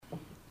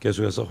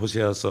계속해서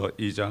호세아서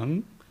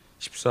 2장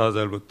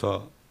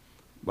 14절부터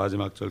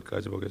마지막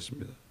절까지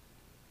보겠습니다.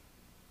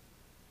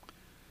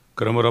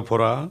 그러므로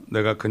보라,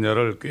 내가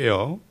그녀를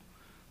꾀어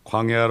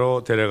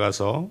광야로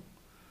데려가서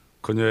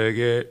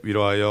그녀에게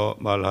위로하여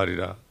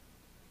말하리라.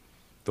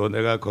 또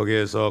내가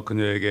거기에서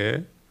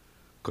그녀에게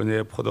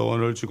그녀의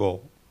포도원을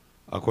주고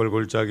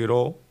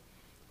골골짜기로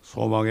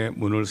소망의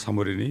문을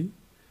삼으리니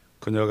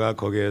그녀가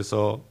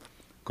거기에서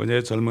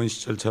그녀의 젊은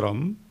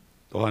시절처럼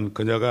또한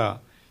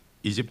그녀가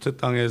이집트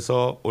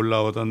땅에서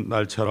올라오던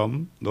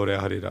날처럼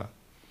노래하리라.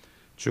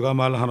 주가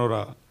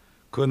말하노라,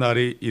 그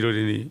날이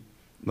이르리니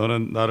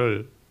너는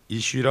나를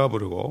이쉬라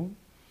부르고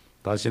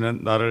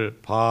다시는 나를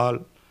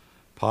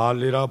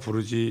바알리라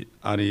부르지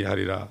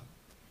아니하리라.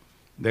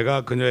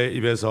 내가 그녀의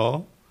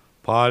입에서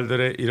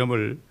바알들의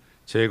이름을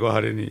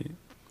제거하리니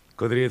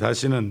그들이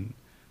다시는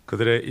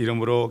그들의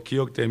이름으로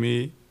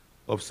기억됨이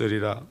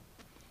없으리라.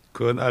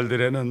 그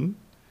날들에는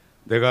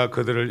내가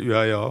그들을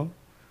위하여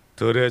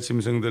들의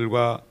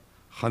짐승들과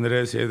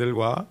하늘의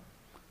새들과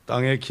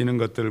땅에 기는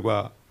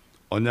것들과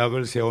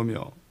언약을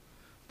세우며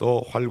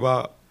또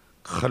활과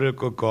칼을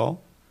꺾어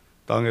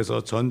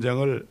땅에서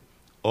전쟁을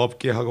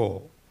없게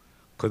하고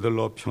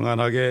그들로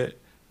평안하게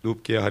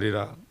눕게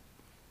하리라.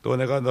 또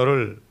내가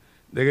너를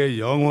내게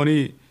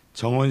영원히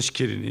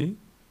정원시키리니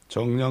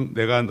정녕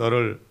내가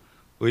너를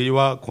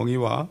의와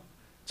공의와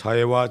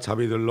자애와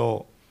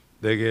자비들로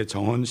내게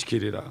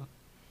정원시키리라.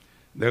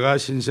 내가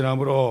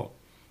신실함으로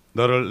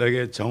너를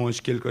내게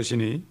정원시킬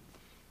것이니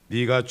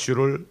네가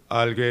주를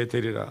알게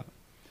되리라.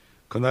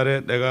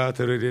 그날에 내가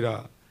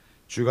들으리라.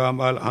 주가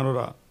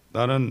말하노라.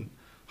 나는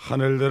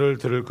하늘들을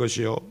들을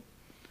것이요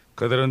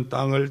그들은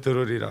땅을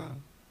들으리라.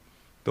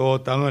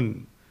 또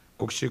땅은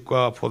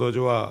곡식과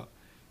포도주와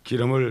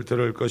기름을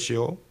들을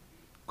것이요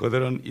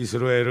그들은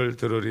이스라엘을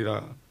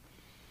들으리라.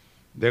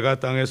 내가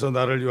땅에서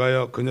나를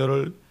위하여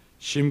그녀를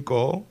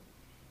심고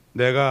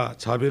내가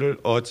자비를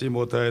얻지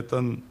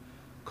못하였던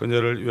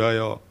그녀를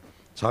위하여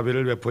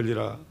자비를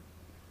베풀리라.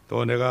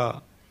 또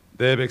내가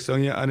내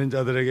백성이 아닌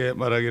자들에게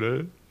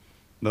말하기를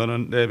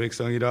너는 내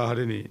백성이라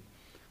하리니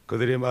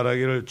그들이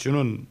말하기를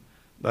주는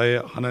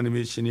나의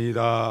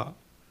하나님이시니이다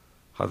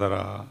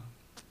하더라.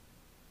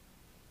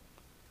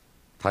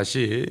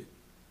 다시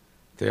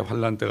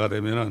대환란 때가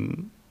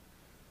되면은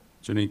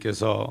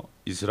주님께서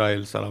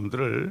이스라엘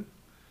사람들을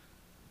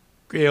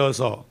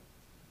꾀어서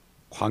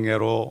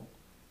광야로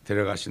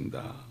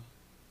데려가신다.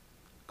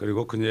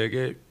 그리고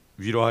그녀에게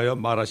위로하여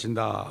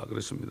말하신다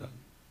그랬습니다.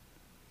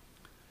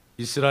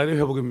 이스라엘의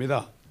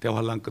회복입니다.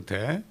 대환란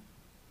끝에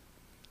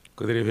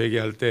그들이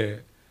회개할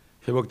때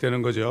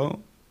회복되는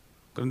거죠.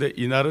 그런데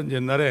이날은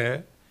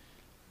옛날에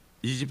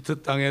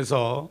이집트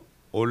땅에서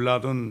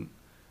올라둔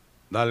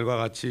날과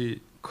같이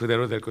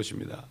그대로 될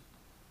것입니다.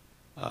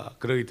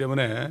 그렇기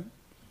때문에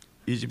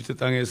이집트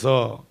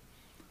땅에서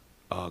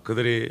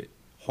그들이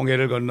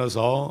홍해를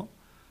건너서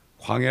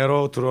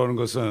광야로 들어오는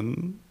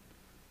것은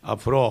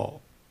앞으로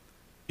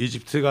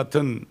이집트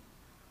같은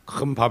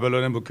큰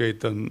바벨론에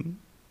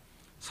묶여있던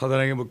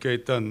사단에게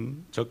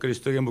묶여있던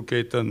적그리스도에게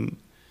묶여있던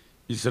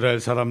이스라엘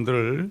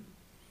사람들을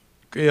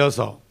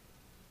꾀어서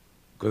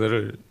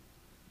그들을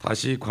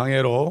다시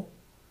광야로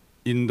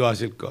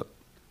인도하실 것,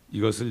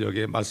 이것을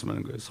여기에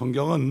말씀하는 거예요.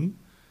 성경은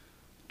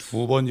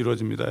두 번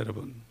이루어집니다,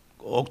 여러분.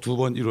 꼭 두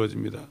번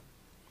이루어집니다.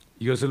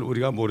 이것을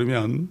우리가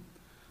모르면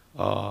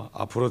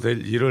앞으로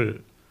될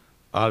일을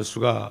알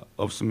수가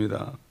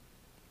없습니다.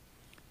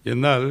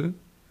 옛날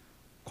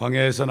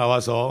광야에서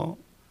나와서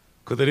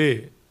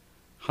그들이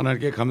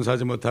하나님께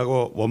감사하지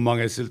못하고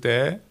원망했을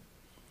때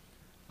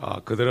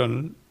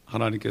그들은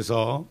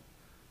하나님께서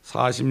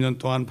 40년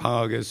동안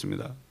방황하게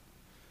했습니다.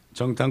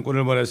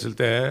 정탐꾼을 보냈을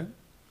때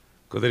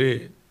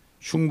그들이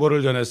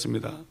흉보를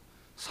전했습니다.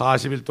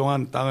 40일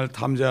동안 땅을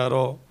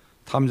탐지하고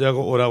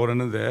오라고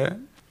그러는데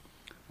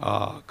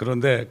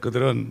그런데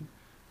그들은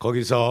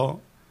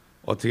거기서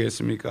어떻게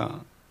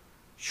했습니까?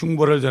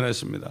 흉보를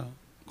전했습니다.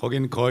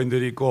 거긴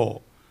거인들이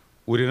있고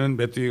우리는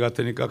메뚜기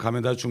같으니까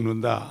가면 다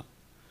죽는다.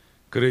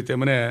 그렇기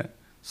때문에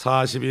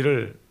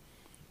 40일을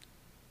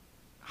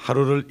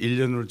하루를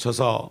 1년으로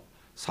쳐서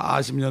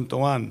 40년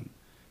동안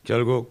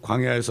결국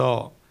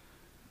광야에서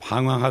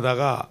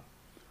방황하다가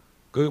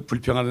그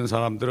불평하는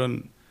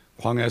사람들은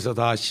광야에서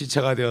다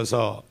시체가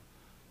되어서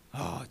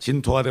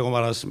진토가 되고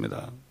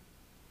말았습니다.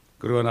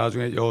 그리고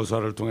나중에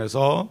여호수아를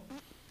통해서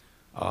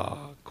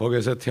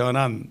거기에서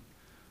태어난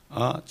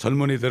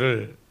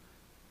젊은이들을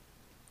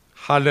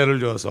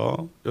할례를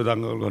주어서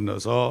요단강을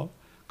건너서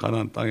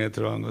가나안 땅에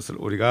들어간 것을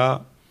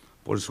우리가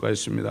볼 수가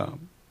있습니다.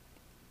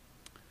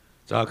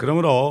 자,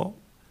 그러므로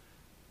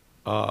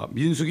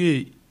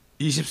민수기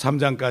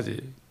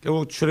 23장까지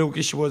결국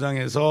출애굽기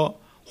 15장에서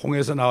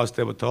홍해에서 나왔을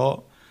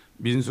때부터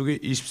민수기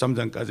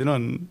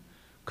 23장까지는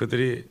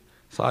그들이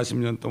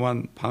 40년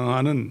동안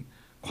방황하는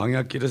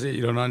광야길에서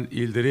일어난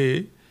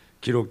일들이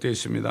기록되어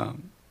있습니다.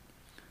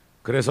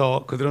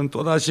 그래서 그들은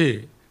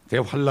또다시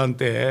대환란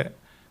때에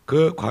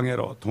그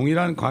광야로,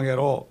 동일한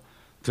광야로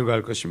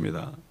들어갈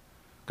것입니다.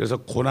 그래서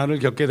고난을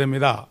겪게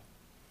됩니다.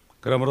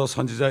 그러므로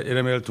선지자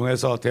예레미야를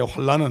통해서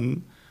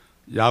대환란은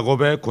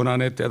야곱의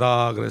고난의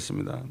때다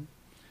그랬습니다.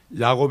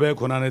 야곱의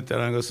고난의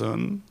때라는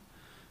것은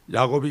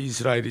야곱이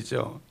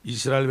이스라엘이죠.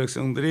 이스라엘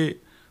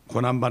백성들이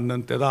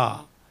고난받는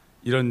때다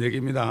이런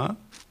얘기입니다.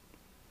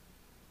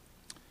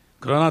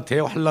 그러나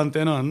대환란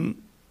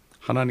때는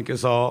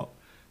하나님께서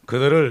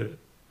그들을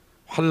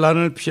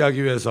환란을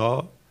피하기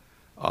위해서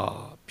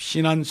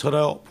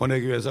피난처로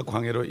보내기 위해서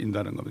광야로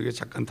인도하는 겁니다. 이게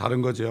잠깐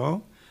다른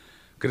거죠.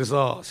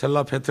 그래서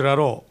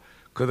셀라페트라로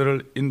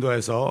그들을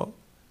인도해서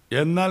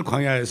옛날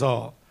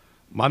광야에서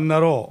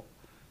만나로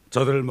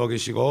저들을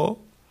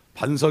먹이시고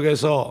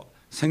반석에서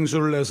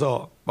생수를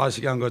내서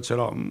마시게 한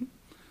것처럼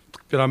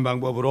특별한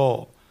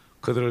방법으로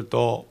그들을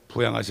또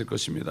부양하실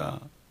것입니다.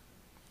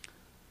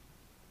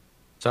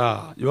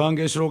 자,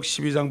 요한계시록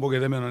 12장 보게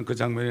되면 그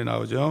장면이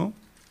나오죠.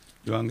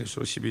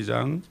 요한계시록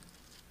 12장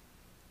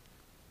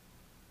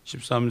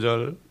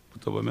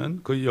 13절부터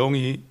보면 그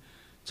영이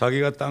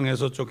자기가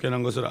땅에서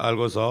쫓겨난 것을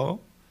알고서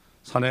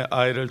산에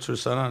아이를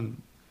출산한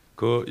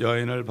그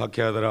여인을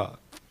박해하더라.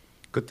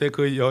 그때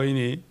그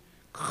여인이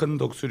큰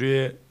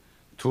독수리의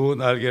두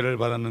날개를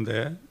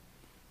받았는데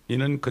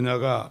이는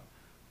그녀가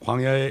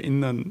광야에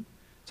있는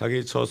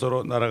자기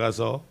처소로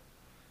날아가서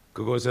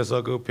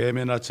그곳에서 그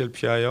뱀의 낯을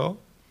피하여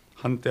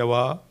한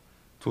때와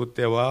두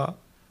때와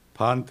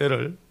반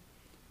때를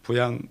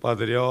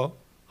부양받으려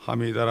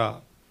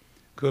함이더라.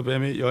 그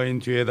뱀이 여인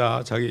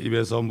뒤에다 자기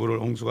입에서 물을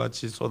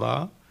홍수같이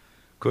쏟아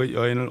그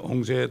여인을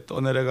홍수에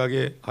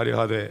떠내려가게 하려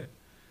하되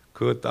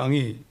그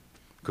땅이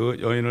그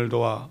여인을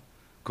도와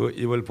그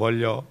입을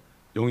벌려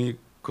용이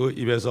그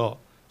입에서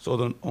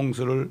쏟은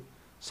홍수를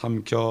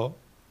삼켜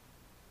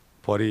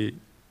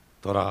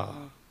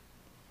버리더라.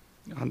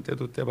 한때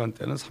두때 반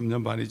때는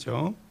 3년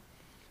반이죠.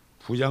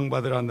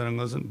 부양받으려 한다는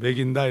것은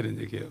먹인다 이런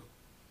얘기예요.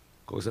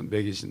 거기서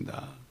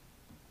먹이신다.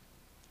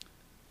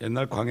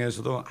 옛날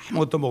광야에서도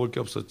아무것도 먹을 게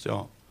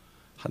없었죠.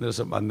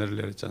 하늘에서 만나를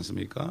내렸지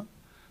않습니까?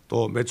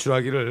 또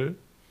메추라기를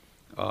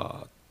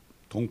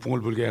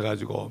동풍을 불게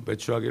해가지고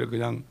메추라기를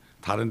그냥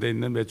다른 데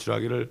있는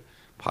메추라기를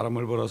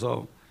바람을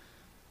불어서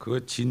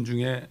그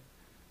진중에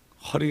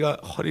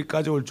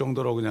허리까지 올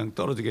정도로 그냥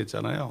떨어지게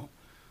했잖아요.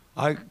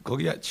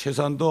 거기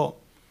최소한도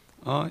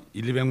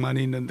 1, 200만이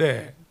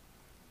있는데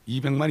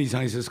 200만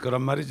이상 있었을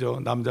거란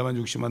말이죠.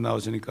 남자만 60만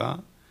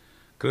나왔으니까.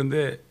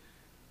 그런데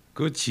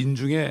그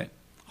진중에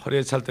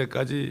허리에 찰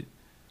때까지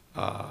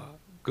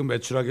그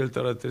메추라기를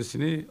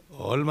떨어뜨렸으니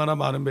얼마나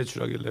많은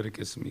메추라기를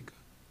내렸겠습니까?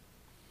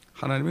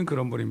 하나님은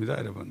그런 분입니다,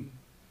 여러분.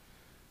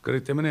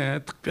 그렇기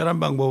때문에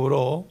특별한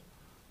방법으로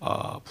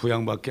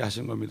부양받게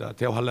하신 겁니다.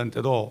 대환란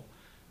때도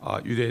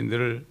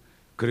유대인들을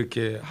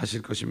그렇게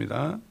하실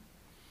것입니다.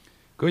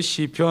 그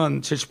시편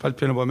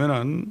 78편을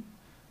보면은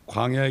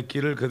광야의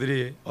길을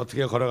그들이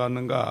어떻게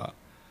걸어갔는가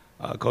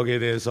거기에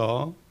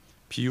대해서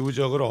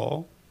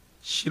비유적으로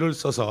시를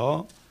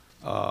써서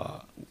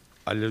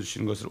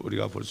알려주시는 것을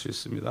우리가 볼 수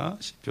있습니다.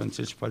 시편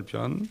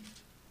 78편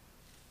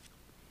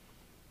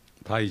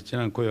다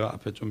읽지는 않고요.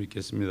 앞에 좀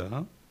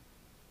읽겠습니다.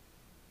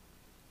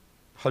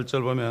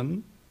 8절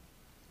보면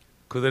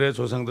그들의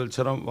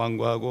조상들처럼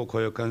완고하고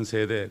거역한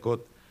세대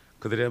곧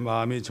그들의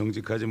마음이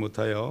정직하지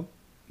못하며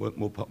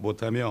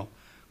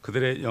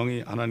그들의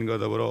영이 하나님과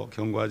더불어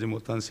경고하지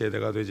못한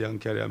세대가 되지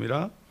않게 하려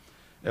함이라.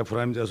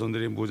 에프라임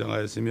자손들이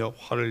무장하였으며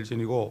활을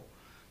지니고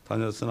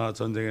다녔으나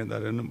전쟁의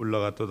날에는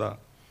물러갔도다.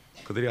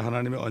 그들이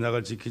하나님의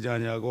언약을 지키지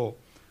아니하고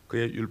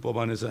그의 율법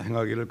안에서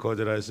행하기를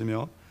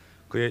거절하였으며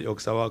그의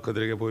역사와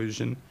그들에게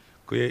보여주신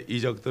그의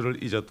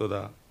이적들을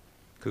잊었도다.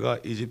 그가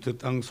이집트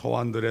땅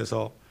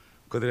소환들에서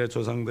그들의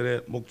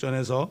조상들의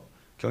목전에서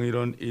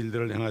경이로운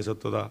일들을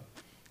행하셨도다.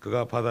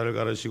 그가 바다를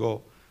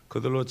가르시고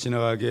그들로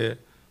지나가게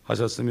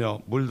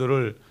하셨으며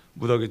물들을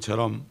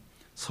무더기처럼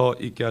서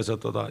있게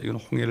하셨도다. 이건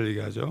홍해를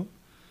얘기하죠.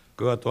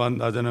 그가 또한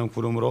낮에는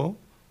구름으로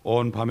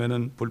온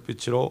밤에는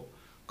불빛으로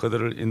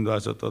그들을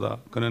인도하셨도다.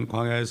 그는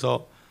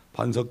광야에서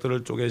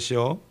반석들을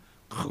쪼개시어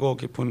크고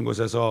깊은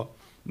곳에서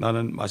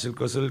나는 마실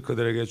것을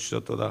그들에게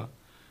주셨도다.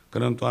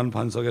 그는 또한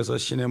반석에서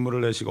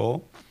시냇물을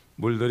내시고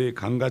물들이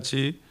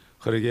강같이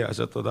흐르게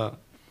하셨도다.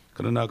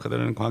 그러나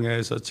그들은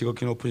광야에서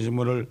지극히 높은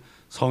신문을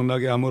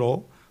성나게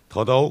함으로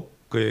더더욱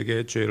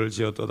그에게 죄를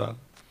지었도다.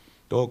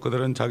 또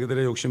그들은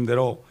자기들의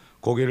욕심대로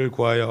고기를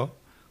구하여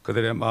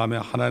그들의 마음에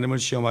하나님을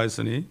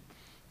시험하였으니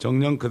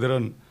정녕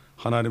그들은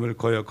하나님을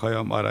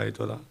거역하여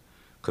말하였도다.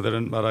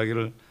 그들은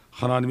말하기를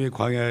하나님이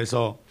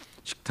광야에서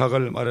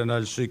식탁을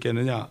마련할 수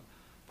있겠느냐.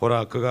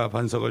 보라, 그가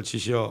반석을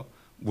치시어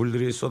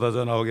물들이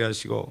쏟아져 나오게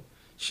하시고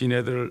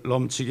시내들을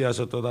넘치게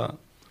하셨도다.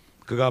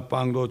 그가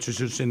빵도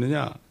주실 수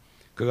있느냐.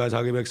 그가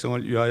자기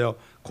백성을 위하여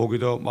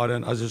고기도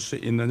마련하실 수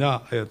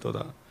있느냐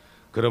하였도다.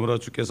 그러므로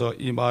주께서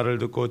이 말을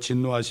듣고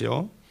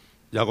진노하시어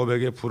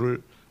야곱에게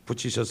불을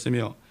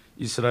붙이셨으며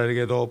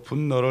이스라엘에게도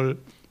분노를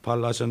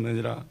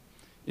발하셨느니라.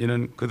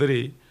 이는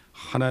그들이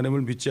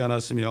하나님을 믿지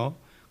않았으며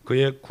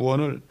그의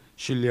구원을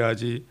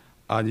신뢰하지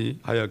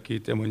아니하였기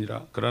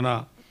때문이라.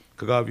 그러나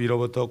그가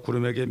위로부터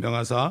구름에게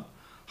명하사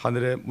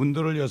하늘의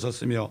문들을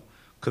여셨으며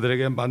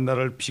그들에게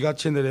만나를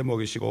비같이 내려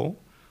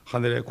먹이시고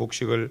하늘의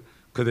곡식을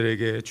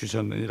그들에게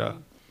주셨느니라.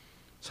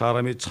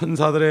 사람이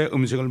천사들의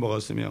음식을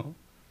먹었으며,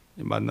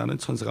 만나는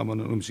천사가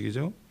먹는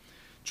음식이죠.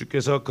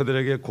 주께서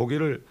그들에게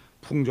고기를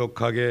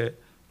풍족하게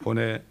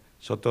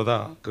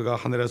보내셨도다. 그가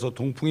하늘에서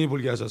동풍이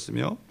불게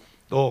하셨으며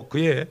또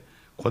그의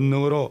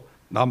권능으로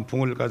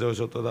남풍을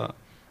가져오셨도다.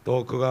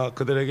 또 그가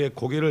그들에게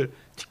고기를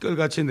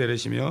티끌같이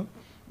내리시며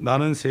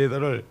나는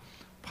새들을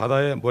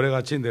바다의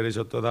모래같이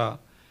내리셨도다.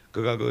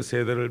 그가 그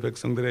새들을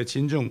백성들의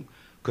진중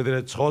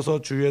그들의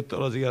처소 주위에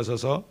떨어지게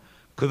하셔서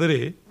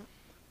그들이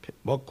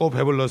먹고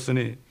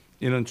배불렀으니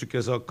이는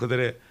주께서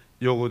그들의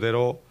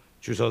요구대로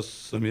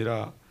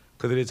주셨음이라.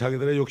 그들이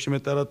자기들의 욕심에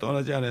따라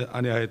떠나지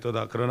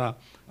아니하였도다. 그러나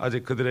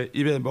아직 그들의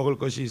입에 먹을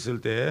것이 있을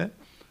때에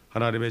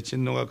하나님의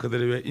진노가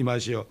그들 위에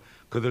임하시어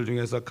그들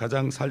중에서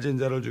가장 살진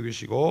자를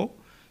죽이시고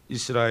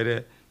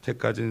이스라엘의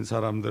택가진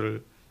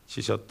사람들을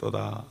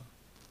치셨도다.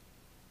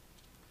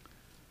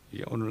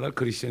 이게 오늘날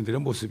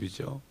그리스도인들의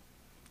모습이죠.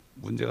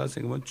 문제가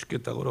생기면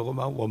죽겠다고 그러고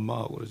막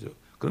원망하고 그러죠.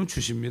 그럼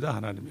주십니다.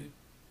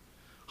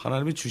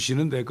 하나님이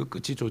주시는데 그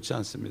끝이 좋지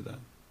않습니다.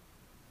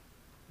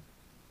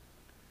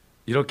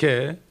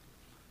 이렇게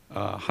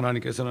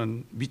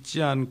하나님께서는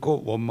믿지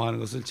않고 원망하는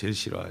것을 제일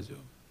싫어하죠.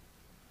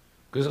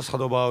 그래서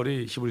사도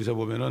바울이 히브리서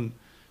보면은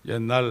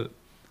옛날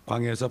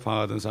광야에서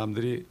방황하던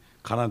사람들이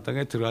가나안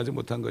땅에 들어가지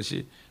못한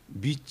것이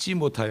믿지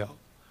못하여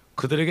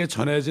그들에게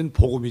전해진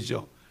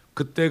복음이죠.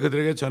 그때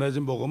그들에게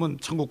전해진 복음은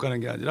천국 가는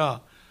게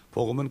아니라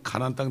복음은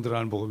가나안 땅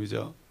들어가는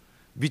복음이죠.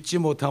 믿지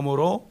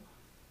못함으로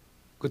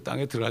그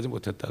땅에 들어가지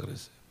못했다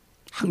그랬어요.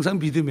 항상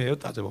믿음이에요.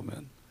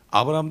 따져보면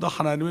아브라함도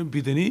하나님을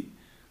믿으니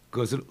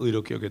그것을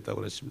의롭게 여겼다고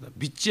그랬습니다.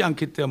 믿지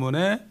않기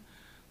때문에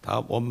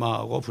다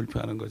원망하고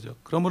불평하는 거죠.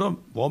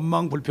 그러므로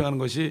원망 불평하는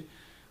것이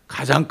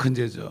가장 큰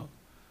죄죠.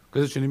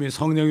 그래서 주님이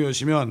성령이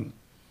오시면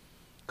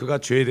그가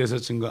죄에 대해서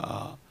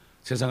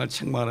세상을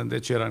책망하는데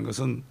죄라는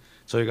것은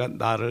저희가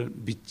나를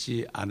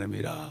믿지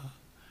않음이라.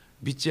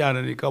 믿지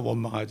않으니까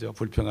원망하죠.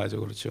 불평하죠.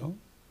 그렇죠.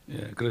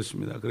 예,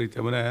 그렇습니다. 그렇기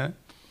때문에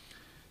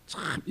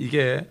참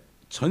이게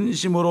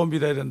전심으로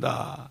믿어야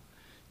된다.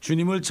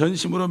 주님을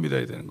전심으로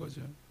믿어야 되는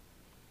거죠.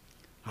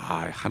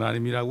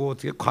 하나님이라고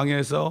어떻게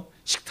광야에서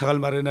식탁을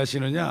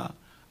마련하시느냐?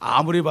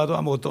 아무리 봐도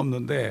아무것도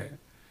없는데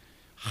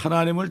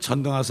하나님을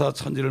전능하사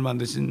천지를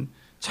만드신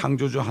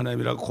창조주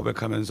하나님이라고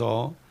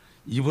고백하면서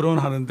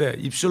입으로는 하는데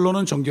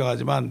입술로는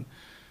존경하지만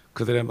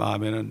그들의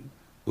마음에는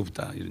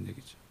없다, 이런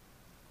얘기죠.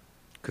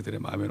 그들의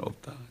마음에는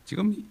없다.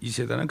 지금 이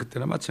세대는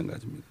그때나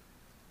마찬가지입니다.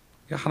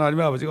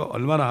 하나님의 아버지가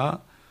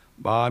얼마나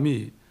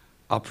마음이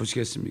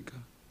아프시겠습니까?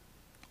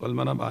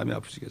 얼마나 마음이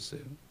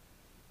아프시겠어요.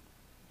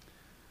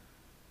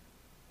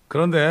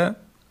 그런데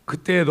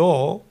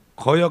그때에도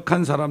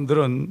거역한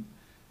사람들은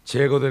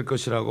제거될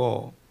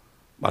것이라고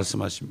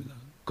말씀하십니다.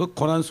 그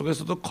고난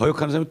속에서도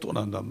거역하는 사람이 또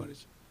나온단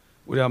말이죠.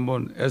 우리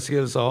한번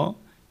에스겔서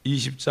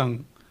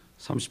 20장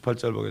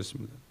 38절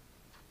보겠습니다.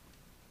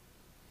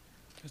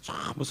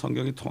 전부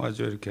성경이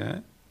통하죠.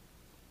 이렇게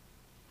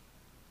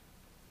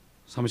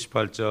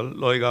 38절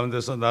너희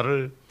가운데서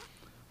나를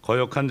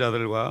거역한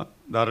자들과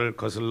나를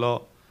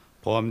거슬러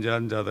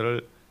범죄한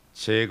자들을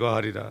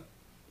제거하리라.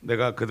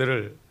 내가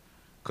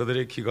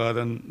그들이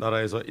기거하던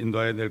나라에서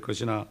인도하여 낼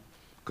것이나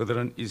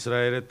그들은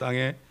이스라엘의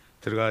땅에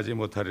들어가지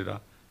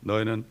못하리라.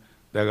 너희는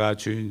내가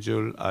주인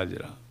줄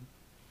알리라.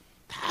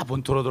 다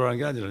본토로 돌아가는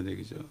게 아니라는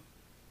얘기죠.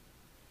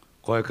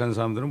 거역한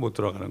사람들은 못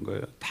들어가는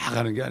거예요. 다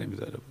가는 게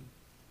아닙니다, 여러분.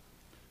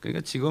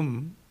 그러니까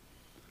지금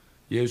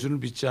예수를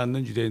믿지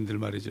않는 유대인들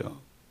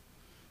말이죠.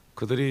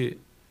 그들이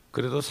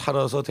그래도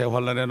살아서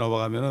대환란에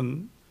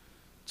넘어가면은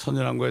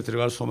천년왕국에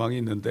들어갈 소망이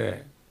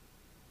있는데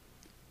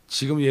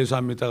지금 예수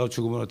안 믿다가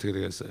죽으면 어떻게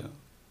되겠어요?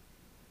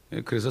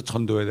 그래서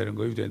전도해야 되는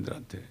거예요,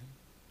 유대인들한테.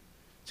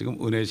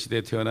 지금 은혜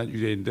시대에 태어난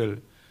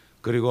유대인들,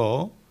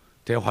 그리고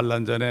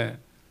대환란 전에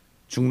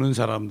죽는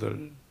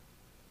사람들,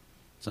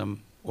 참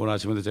오늘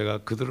아침에도 제가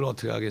그들을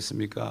어떻게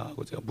하겠습니까?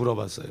 하고 제가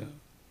물어봤어요.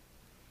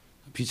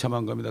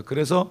 비참한 겁니다.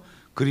 그래서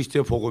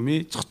그리스도의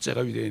복음이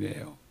첫째가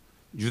유대인이에요.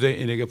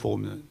 유대인에게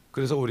복음은.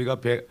 그래서 우리가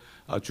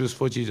주스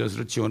포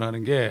지저스를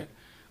지원하는 게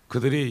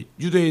그들이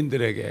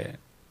유대인들에게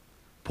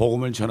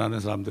복음을 전하는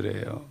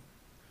사람들이에요.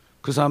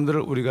 그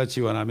사람들을 우리가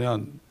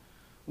지원하면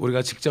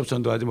우리가 직접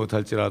전도하지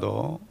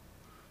못할지라도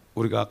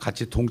우리가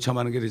같이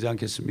동참하는 게 되지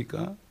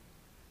않겠습니까?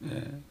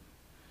 예.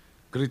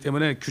 그렇기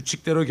때문에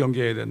규칙대로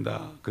경계해야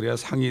된다. 그래야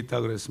상이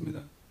있다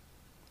그랬습니다.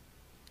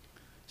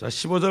 자,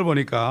 15절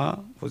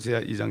보니까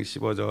호세아 2장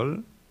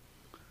 15절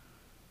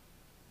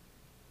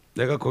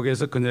내가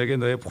거기에서 그녀에게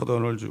너의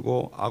포도원을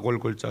주고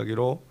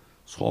아골골짜기로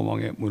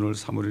소망의 문을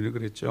삼으리니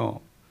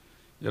그랬죠.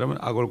 여러분,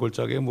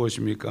 아골골짜기가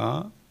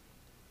무엇입니까?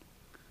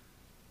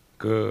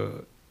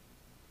 그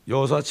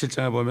여호수아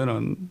 7장에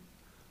보면은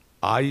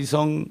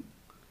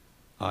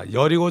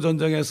여리고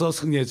전쟁에서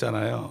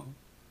승리했잖아요.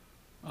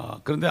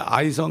 그런데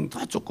아이성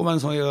더 조그만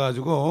성에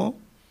가지고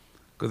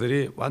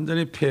그들이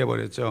완전히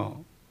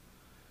패해버렸죠.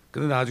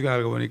 그런데 나중에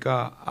알고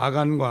보니까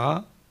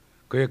아간과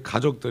그의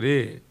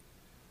가족들이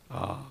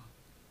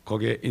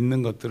거기에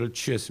있는 것들을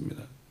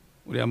취했습니다.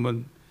 우리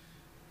한번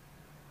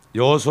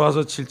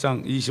여호수아서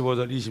 7장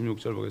 25절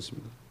 26절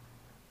보겠습니다.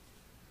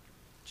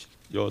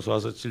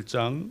 여호수아서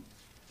 7장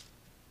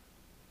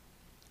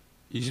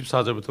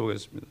 24절부터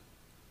보겠습니다.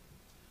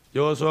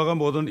 여호수아가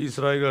모든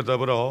이스라엘과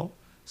더불어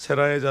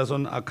세라의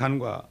자손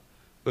아칸과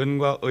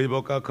은과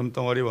의복과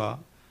금덩어리와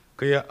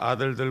그의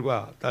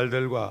아들들과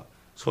딸들과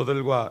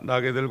소들과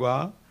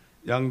나귀들과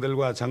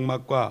양들과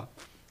장막과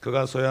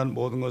그가 소유한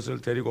모든 것을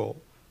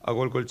데리고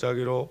아골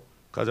골짜기로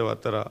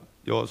가져왔더라.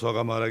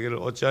 여호수아가 말하기를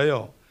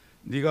어찌하여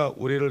네가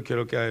우리를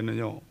괴롭게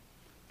하였느냐?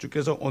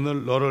 주께서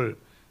오늘 너를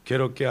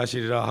괴롭게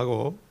하시리라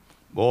하고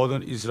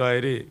모든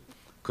이스라엘이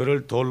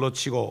그를 돌로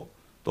치고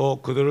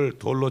또 그들을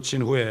돌로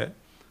친 후에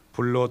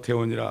불로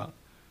태우니라.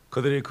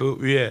 그들이 그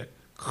위에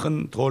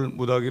큰 돌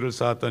무더기를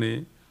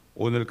쌓았더니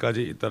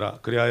오늘까지 있더라.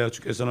 그리하여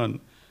주께서는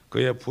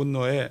그의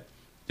분노에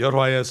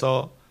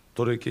열화해서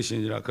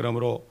돌이키시니라.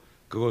 그러므로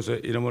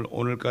그곳의 이름을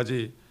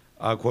오늘까지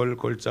아골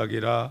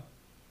골짜기라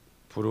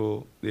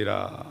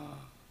부르니라.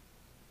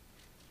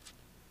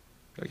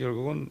 그러니까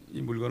결국은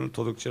이 물건을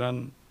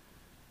도둑질한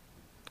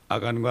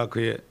아간과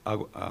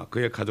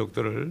그의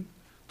가족들을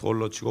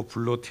돌로 치고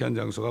불로 태운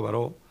장소가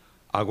바로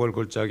아골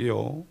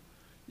골짜기요.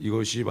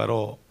 이것이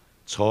바로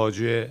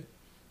저주의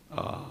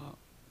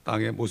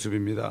땅의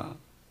모습입니다.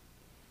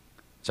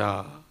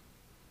 자,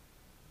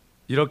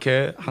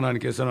 이렇게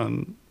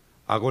하나님께서는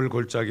아골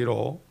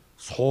골짜기로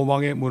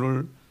소망의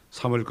문을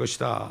삼을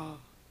것이다.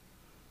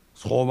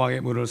 소망의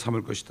문을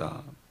삼을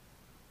것이다.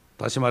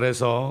 다시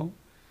말해서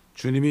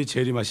주님이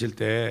재림하실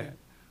때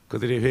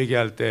그들이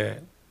회개할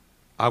때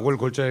아골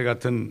골짜기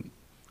같은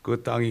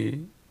그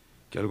땅이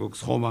결국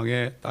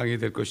소망의 땅이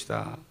될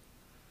것이다.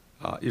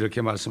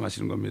 이렇게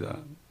말씀하시는 겁니다.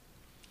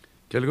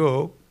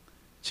 결국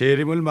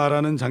재림을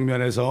말하는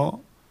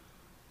장면에서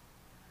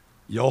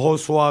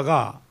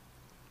여호수아가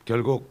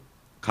결국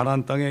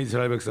가나안 땅에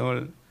이스라엘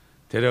백성을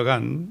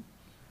데려간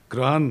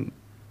그러한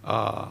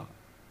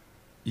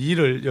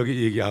일을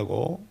여기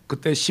얘기하고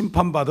그때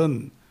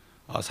심판받은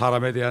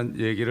사람에 대한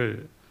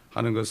얘기를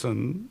하는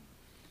것은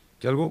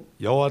결국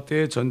여호와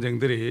때의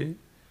전쟁들이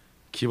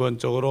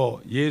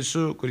기본적으로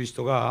예수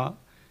그리스도가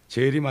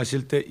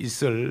재림하실 때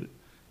있을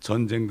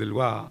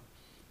전쟁들과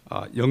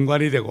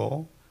연관이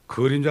되고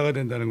그림자가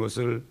된다는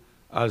것을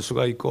알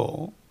수가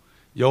있고,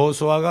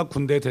 여호수아가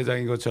군대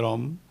대장인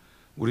것처럼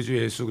우리 주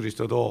예수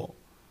그리스도도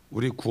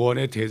우리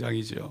구원의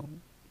대장이죠.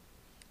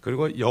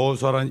 그리고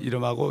여호수아라는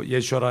이름하고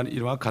예수아라는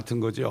이름하고 같은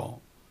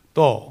거죠.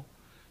 또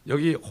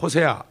여기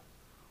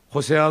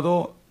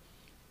호세아도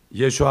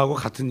예수하고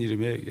같은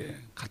이름이에요. 이게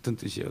같은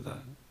뜻이에요. 다.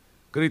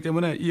 그렇기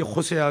때문에 이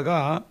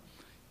호세아가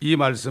이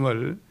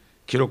말씀을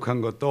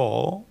기록한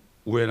것도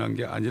우연한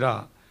게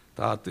아니라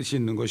다 뜻이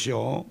있는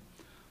것이요.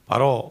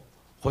 바로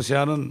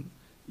호세아는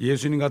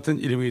예수님 같은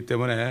이름이기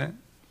때문에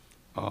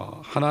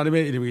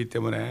하나님의 이름이기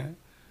때문에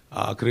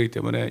그렇기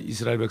때문에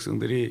이스라엘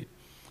백성들이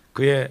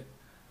그의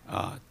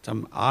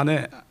참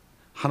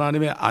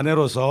하나님의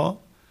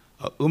아내로서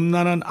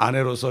음란한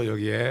아내로서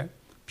여기에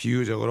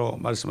비유적으로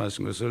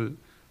말씀하신 것을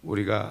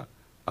우리가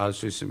알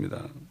수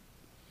있습니다.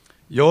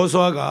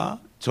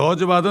 여호수아가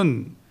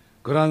저주받은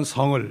그러한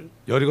성을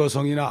여리고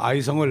성이나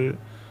아이 성을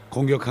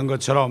공격한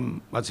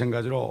것처럼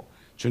마찬가지로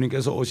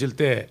주님께서 오실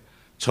때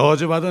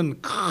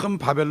저주받은 큰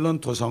바벨론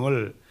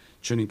도성을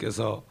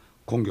주님께서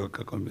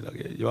공격할 겁니다.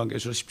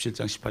 요한계시록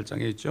 17장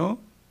 18장에 있죠.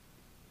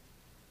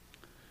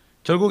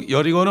 결국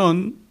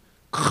여리고는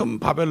큰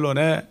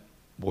바벨론의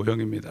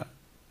모형입니다.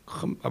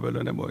 큰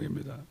바벨론의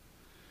모형입니다.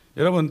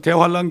 여러분,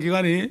 대환란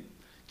기간이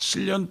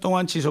 7년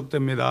동안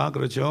지속됩니다.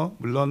 그렇죠?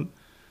 물론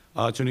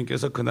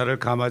주님께서 그날을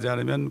감하지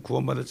않으면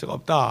구원받을 자가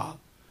없다.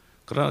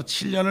 그러나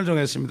 7년을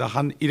정했습니다.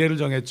 한 일회를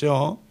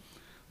정했죠.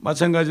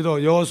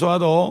 마찬가지로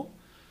여호수아도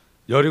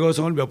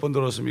여리고성을 몇 번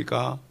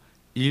돌았습니까?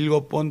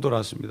 7번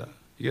돌았습니다.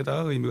 이게 다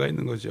의미가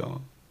있는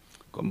거죠.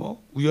 그건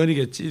뭐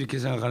우연이겠지 이렇게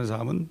생각하는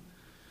사람은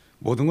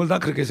모든 걸 다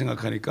그렇게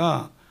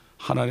생각하니까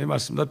하나님의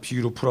말씀 다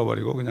비유로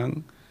풀어버리고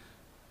그냥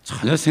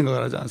전혀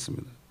생각을 하지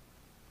않습니다.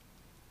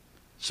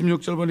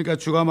 16절 보니까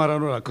주가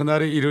말하노라.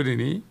 그날에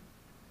이르리니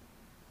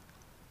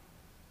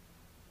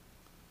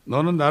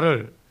너는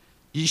나를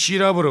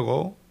이시라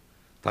부르고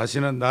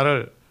다시는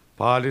나를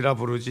바알이라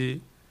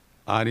부르지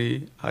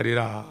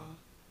아니하리라.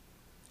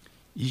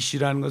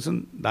 이시라는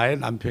것은 나의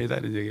남편이다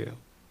이런 얘기예요.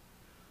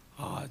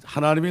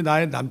 하나님이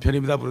나의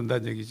남편입니다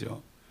부른다는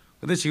얘기죠.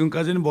 그런데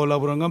지금까지는 뭘라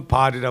부르는 건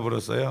바알이라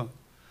불렀어요.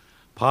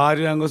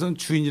 바알이라는 것은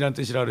주인이라는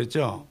뜻이라고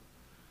그랬죠.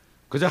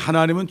 그저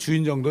하나님은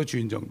주인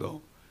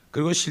정도.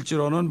 그리고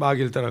실제로는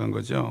마귀를 따라간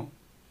거죠.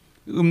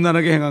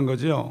 음란하게 행한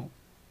거죠.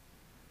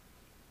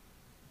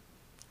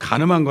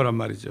 간음한 거란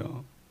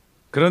말이죠.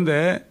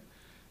 그런데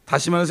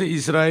다시 말해서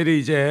이스라엘이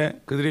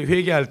이제 그들이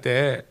회개할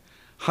때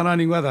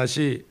하나님과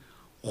다시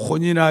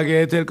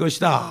혼인하게 될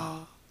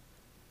것이다.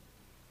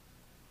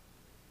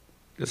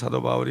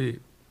 사도 바울이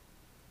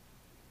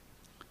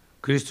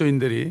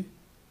그리스도인들이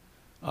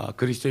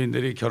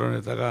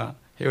결혼했다가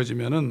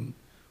헤어지면은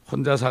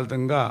혼자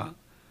살든가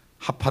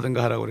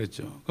합하든가 하라고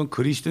그랬죠. 그건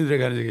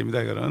그리스도인들에게 하는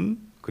얘기입니다. 이거는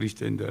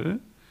그리스도인들.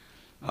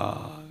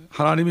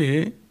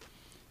 하나님이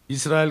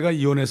이스라엘과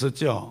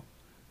이혼했었죠.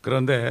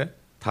 그런데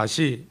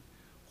다시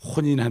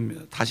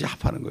혼인합니다. 다시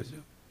합하는 거죠.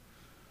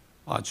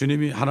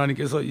 주님이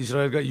하나님께서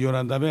이스라엘과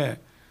이혼한 다음에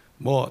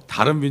뭐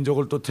다른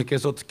민족을 또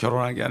택해서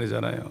결혼한 게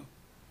아니잖아요.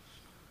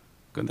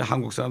 그런데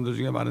한국 사람들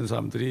중에 많은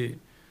사람들이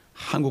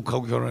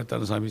한국하고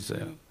결혼했다는 사람이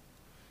있어요.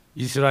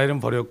 이스라엘은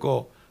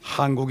버렸고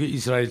한국이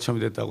이스라엘 처음이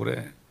됐다고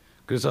그래.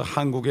 그래서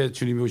한국에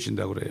주님이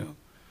오신다고 그래요.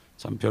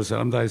 참 별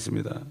사람 다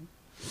했습니다.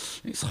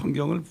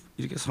 성경을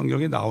이렇게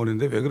성경에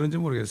나오는데 왜 그런지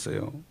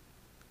모르겠어요.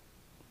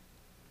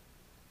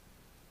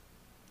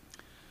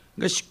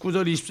 그러니까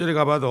 19절 20절에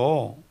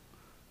가봐도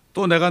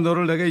또 내가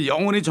너를 내게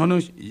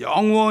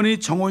영원히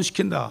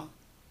정혼시킨다.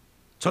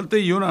 절대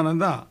이혼 안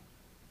한다.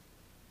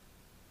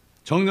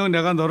 정녕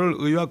내가 너를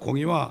의와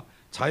공의와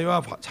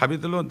자유와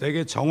자비들로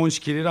내게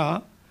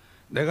정혼시키리라.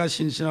 내가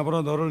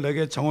신신함으로 너를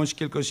내게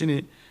정혼시킬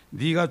것이니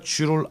네가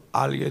주를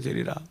알게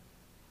되리라.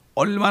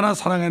 얼마나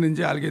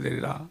사랑하는지 알게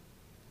되리라.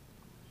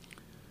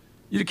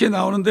 이렇게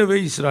나오는데 왜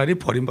이스라엘이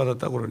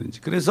버림받았다고 그러는지.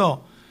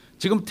 그래서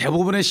지금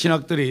대부분의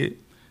신학들이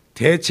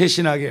대체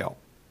신학이에요.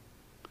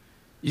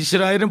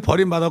 이스라엘은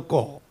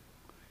버림받았고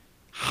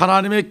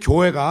하나님의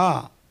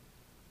교회가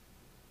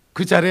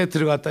그 자리에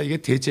들어갔다. 이게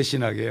대체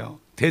신학이에요.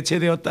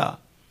 대체되었다.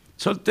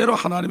 절대로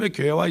하나님의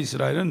교회와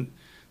이스라엘은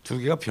두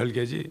개가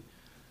별개지.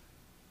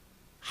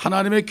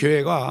 하나님의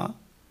교회가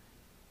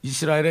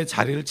이스라엘의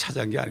자리를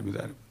차지한 게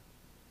아닙니다.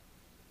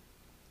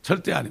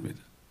 절대 아닙니다.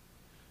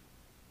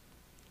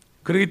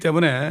 그렇기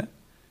때문에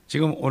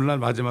지금 오늘날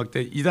마지막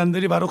때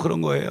이단들이 바로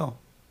그런 거예요.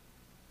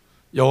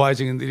 여호와의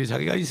증인들이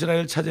자기가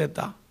이스라엘을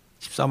차지했다.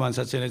 14만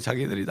 4천의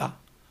자기들이다.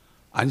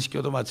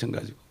 안식교도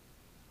마찬가지고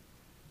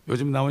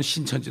요즘 나온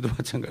신천지도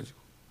마찬가지고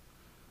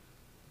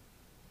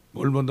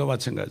몰몬도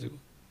마찬가지고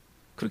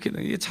그렇게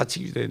되는 게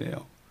자칭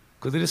유대인이에요.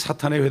 그들이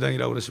사탄의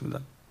회당이라고 그러십니다.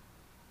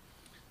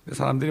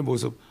 사람들의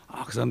모습,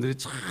 그 사람들이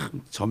참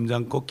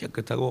점잖고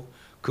깨끗하고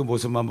그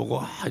모습만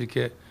보고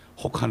이렇게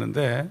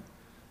혹하는데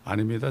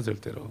아닙니다.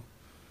 절대로.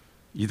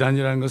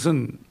 이단이라는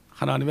것은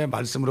하나님의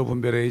말씀으로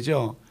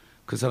분별해야죠.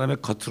 그 사람의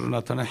겉으로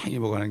나타나는 행위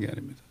보고 하는 게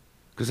아닙니다.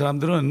 그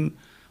사람들은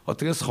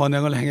어떻게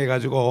선행을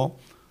행해가지고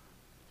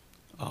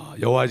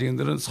여호와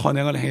증인들은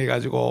선행을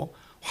행해가지고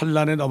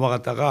환란에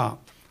넘어갔다가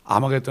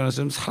아마겟돈에서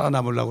좀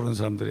살아남으려고 그러는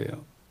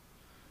사람들이에요.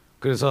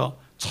 그래서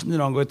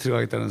천년왕국에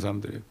들어가겠다는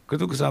사람들이에요.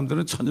 그래도 그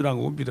사람들은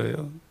천년왕국을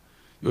믿어요.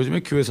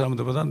 요즘에 교회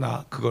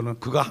사람들보다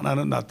그거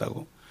하나는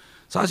낫다고.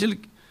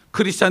 사실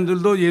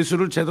크리스찬들도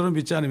예수를 제대로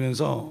믿지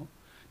않으면서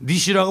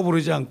니시라고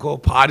부르지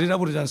않고 바알이라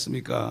부르지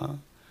않습니까?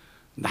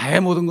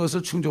 나의 모든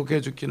것을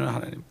충족해 주기는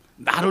하나님,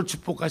 나를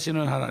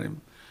축복하시는 하나님,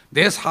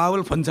 내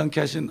사업을 번창케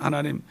하신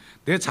하나님,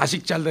 내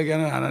자식 잘되게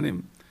하는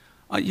하나님.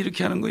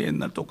 이렇게 하는 거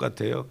옛날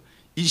똑같아요.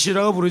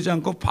 이시라고 부르지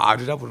않고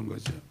바알이라 부르는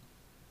거죠.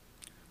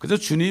 그래서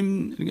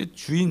주님,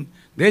 주인,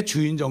 내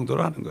주인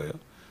정도로 하는 거예요.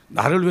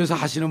 나를 위해서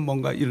하시는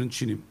뭔가 이런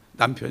주님,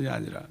 남편이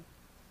아니라.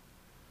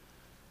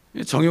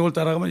 정욕을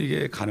따라가면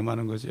이게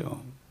가늠하는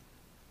거죠.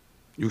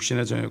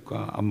 육신의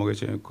정욕과 안목의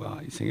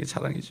정욕과 이 생의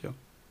자랑이죠.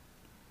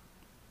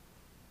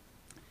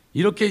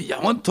 이렇게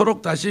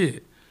영원토록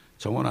다시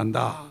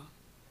정혼한다.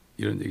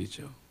 이런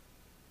얘기죠.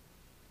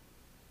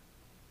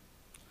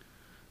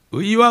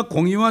 의와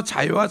공의와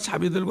자유와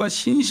자비들과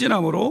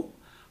신실함으로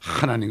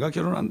하나님과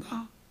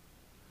결혼한다.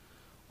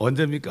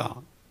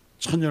 언제입니까?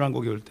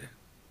 천년왕국이 올 때.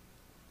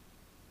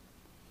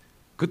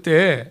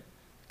 그때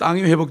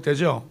땅이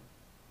회복되죠.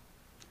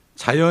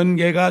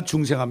 자연계가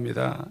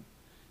중생합니다.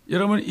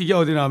 여러분 이게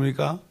어디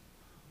나옵니까?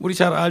 우리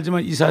잘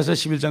알지만 이사야서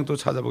 11장 또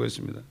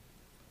찾아보겠습니다.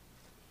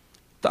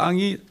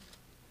 땅이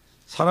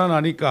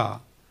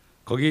살아나니까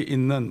거기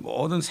있는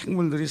모든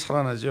생물들이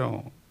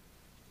살아나죠.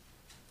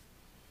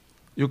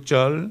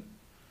 6절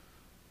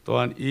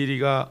또한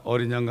이리가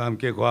어린 양과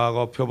함께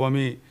거하고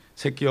표범이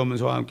새끼 없는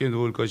소와 함께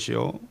누울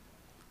것이요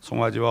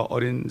송아지와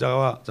어린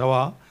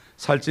자와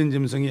살찐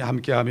짐승이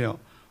함께하며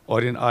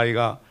어린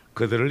아이가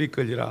그들을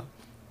이끌리라.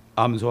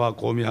 암소와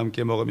곰이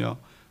함께 먹으며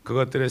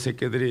그것들의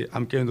새끼들이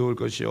함께 누울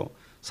것이요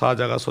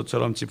사자가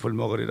소처럼 짚을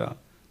먹으리라.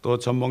 또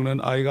젖먹는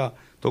아이가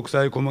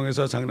독사의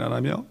구멍에서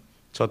장난하며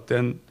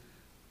젖된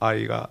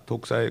아이가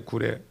독사의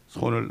굴에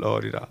손을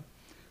넣으리라.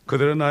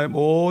 그들은 나의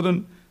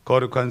모든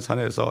거룩한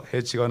산에서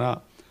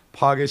해치거나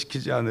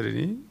파괴시키지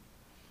않으리니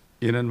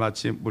이는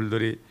마치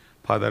물들이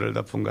바다를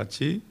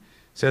덮음같이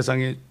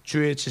세상이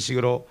주의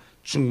지식으로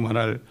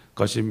충만할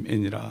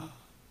것임이니라.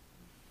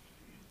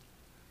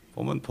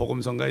 보면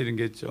복음성가 이런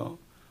게 있죠.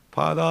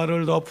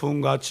 바다를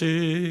덮음같이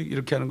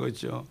이렇게 하는 거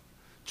있죠.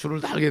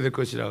 주를 달게 될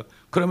것이라.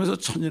 그러면서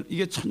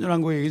이게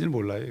천년왕국 얘기를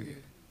몰라요. 이게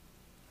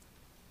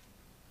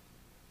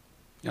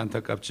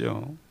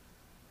안타깝죠.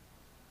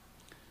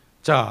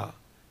 자,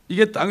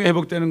 이게 땅이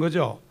회복되는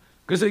거죠.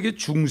 그래서 이게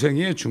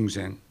중생이에요.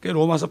 중생.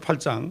 로마서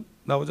 8장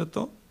나오죠.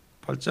 또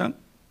 8장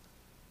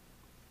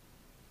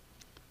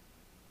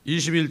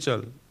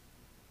 21절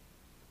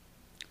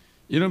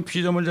이는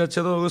피조물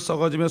자체도 그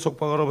썩어짐의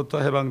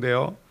속박으로부터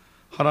해방되어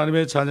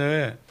하나님의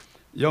자녀의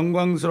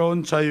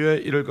영광스러운 자유에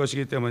이를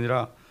것이기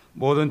때문이라.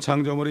 모든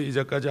창조물이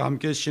이제까지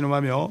함께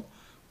신음하며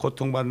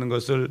고통받는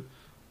것을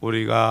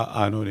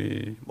우리가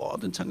아노니.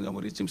 모든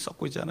창조물이 지금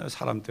썩고 있잖아요.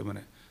 사람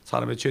때문에,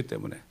 사람의 죄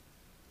때문에.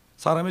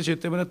 사람의 죄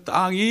때문에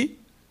땅이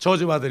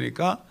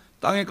저주받으니까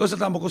땅의 것을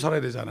다 먹고 살아야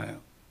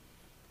되잖아요.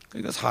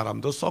 그러니까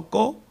사람도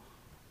썼고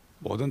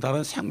모든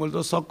다른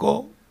생물도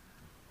썼고,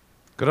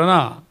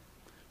 그러나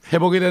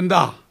회복이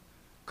된다.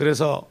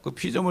 그래서 그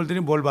피조물들이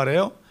뭘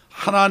바래요?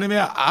 하나님의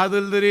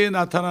아들들이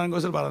나타나는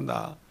것을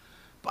바란다.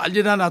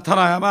 빨리나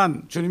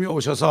나타나야만 주님이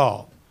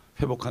오셔서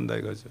회복한다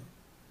이거죠.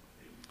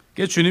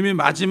 주님이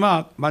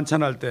마지막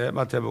만찬할 때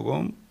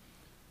마태복음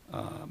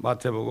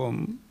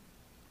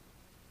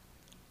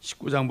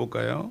 19장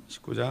볼까요?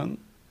 19장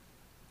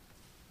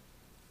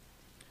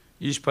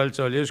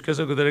 28절,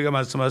 예수께서 그들에게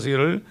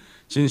말씀하시기를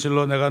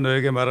진실로 내가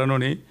너에게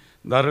말하노니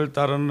나를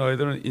따르는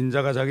너희들은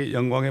인자가 자기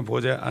영광의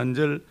보좌에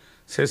앉을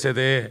새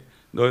세대에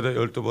너희도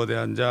 12보대에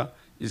앉아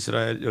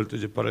이스라엘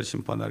 12지파를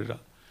심판하리라.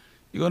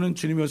 이거는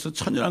주님이 오셔서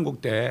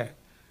천년왕국 때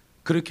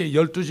그렇게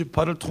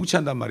 12지파를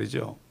통치한단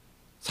말이죠,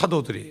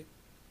 사도들이.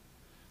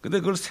 근데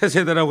그걸 새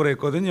세대라고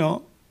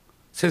그랬거든요.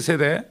 새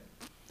세대.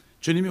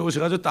 주님이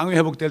오셔가지고 땅이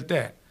회복될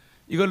때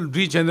이걸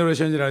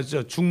리제너레이션이라고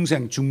했죠.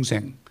 중생.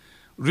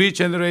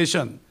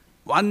 리제너레이션.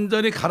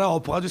 완전히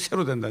갈아엎어가지고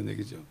새로 된다는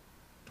얘기죠.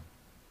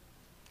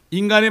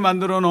 인간이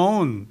만들어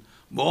놓은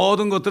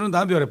모든 것들은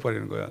다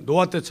멸해버리는 거예요.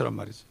 노아 때처럼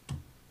말이죠.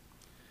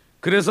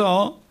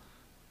 그래서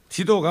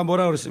디도가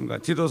뭐라고 그랬습니까?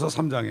 디도서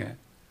 3장에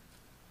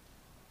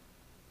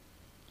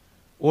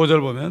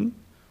 5절 보면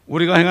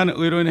우리가 행한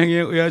의로운 행위에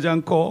의하지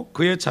않고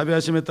그의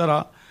자비하심에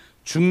따라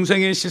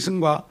중생의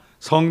시승과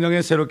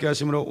성령의 새롭게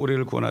하심으로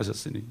우리를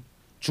구원하셨으니.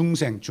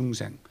 중생.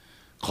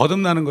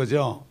 거듭나는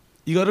거죠.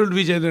 이거를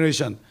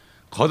리제너레이션.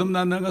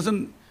 거듭난다는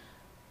것은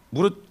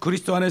무릇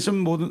그리스도 안에 있으면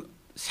모든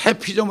새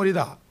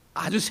피조물이다.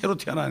 아주 새로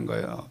태어나는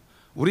거예요.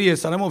 우리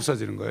옛사람은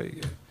없어지는 거예요.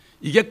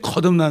 이게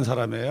거듭난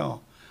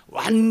사람이에요.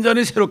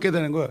 완전히 새롭게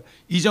되는 거예요.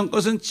 이전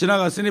것은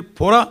지나갔으니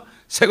보라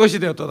새 것이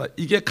되었도다.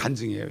 이게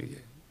간증이에요.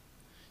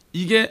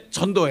 이게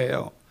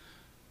전도예요.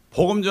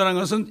 복음 전하는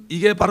것은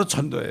이게 바로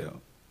전도예요.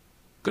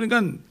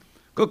 그러니까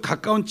그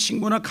가까운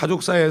친구나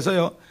가족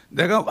사이에서요,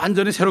 내가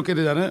완전히 새롭게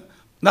되잖아요.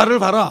 나를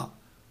봐라.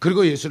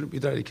 그리고 예수를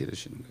믿으라 이렇게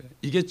되시는 거예요.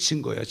 이게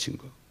증거예요,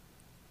 증거.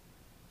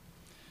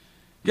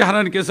 이게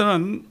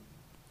하나님께서는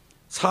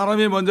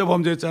사람이 먼저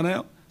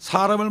범죄했잖아요.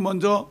 사람을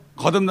먼저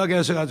거듭나게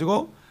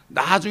하셔가지고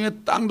나중에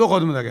땅도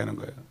거듭나게 하는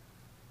거예요.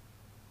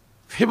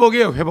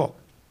 회복이에요,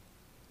 회복.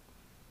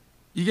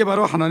 이게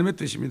바로 하나님의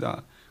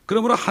뜻입니다.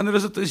 그러므로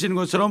하늘에서 뜨시는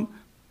것처럼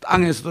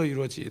땅에서도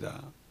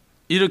이루어지이다.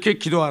 이렇게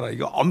기도하라.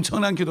 이거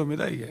엄청난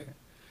기도입니다. 이게.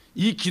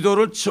 이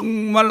기도를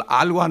정말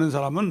알고 하는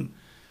사람은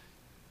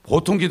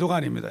보통 기도가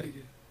아닙니다.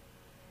 이게.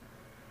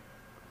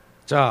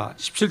 자,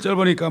 17절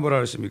보니까 뭐라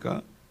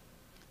그랬습니까?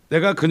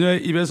 내가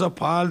그녀의 입에서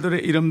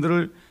바알들의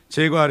이름들을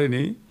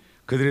제거하리니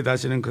그들이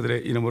다시는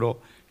그들의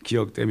이름으로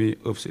기억됨이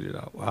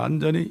없으리라.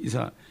 완전히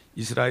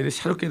이스라엘이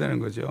새롭게 되는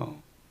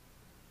거죠.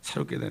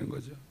 새롭게 되는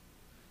거죠.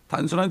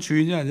 단순한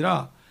주인이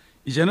아니라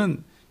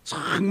이제는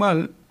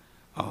정말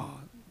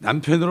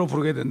남편으로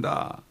부르게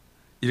된다.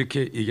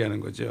 이렇게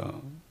얘기하는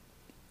거죠.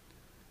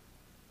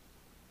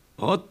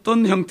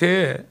 어떤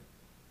형태의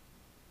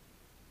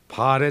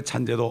바알의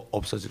잔재도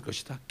없어질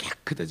것이다.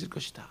 깨끗해질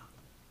것이다.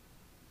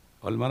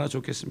 얼마나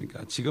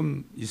좋겠습니까?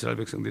 지금 이스라엘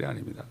백성들이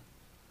아닙니다.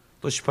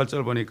 또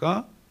 18절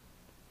보니까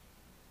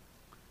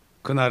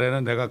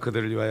그날에는 내가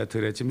그들을 위하여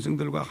들의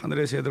짐승들과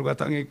하늘의 새들과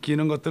땅에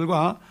기는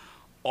것들과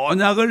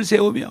언약을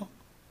세우며,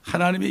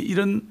 하나님이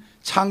이런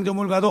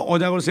창조물과도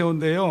언약을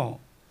세운대요.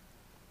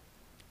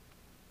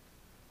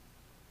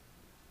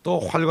 또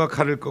활과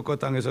칼을 꺾어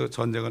땅에서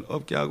전쟁을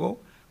없게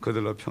하고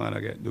그들로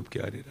평안하게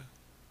눕게 하리라.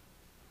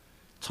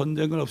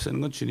 전쟁을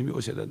없애는 건 주님이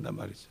오셔야 된단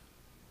말이죠.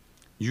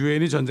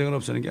 유엔이 전쟁을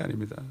없애는 게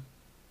아닙니다.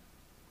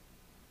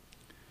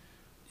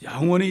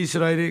 영원히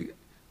이스라엘이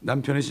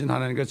남편이신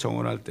하나님과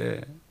정혼할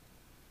때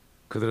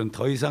그들은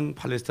더 이상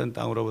팔레스타인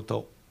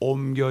땅으로부터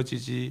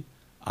옮겨지지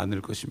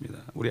않을 것입니다.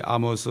 우리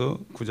아모스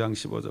 9장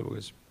 15절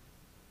보겠습니다.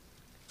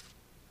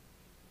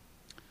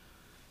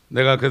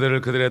 내가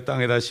그들을 그들의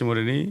땅에다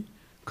심으리니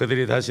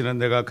그들이 다시는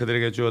내가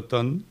그들에게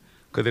주었던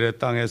그들의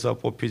땅에서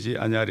뽑히지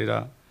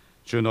아니하리라.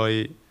 주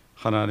너희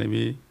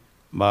하나님이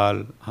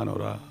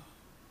말하노라.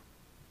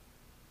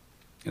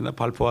 옛날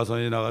발포와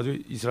선언이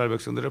나가지고 이스라엘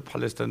백성들을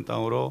팔레스타인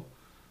땅으로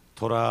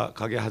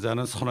돌아가게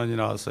하자는 선언이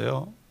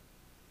나왔어요.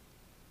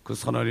 그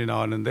선언이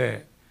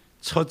나왔는데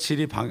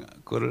처칠이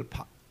그걸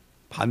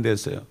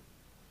반대했어요.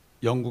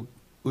 영국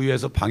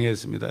의회에서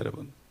방해했습니다,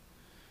 여러분.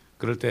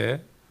 그럴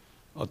때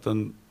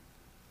어떤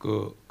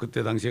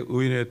그때 당시에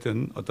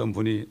의원이었던 어떤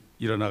분이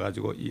일어나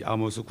가지고 이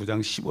아모스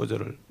 9장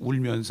 15절을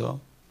울면서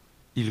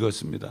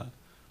읽었습니다.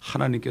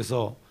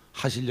 하나님께서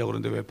하시려고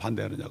그러는데 왜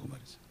반대하느냐고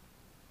말이죠.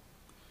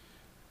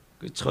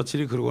 그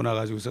처칠이 그러고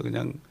나가지고서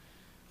그냥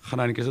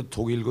하나님께서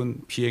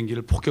독일군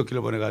비행기를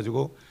폭격기를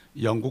보내가지고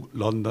영국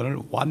런던을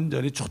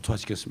완전히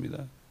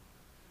초토화시켰습니다.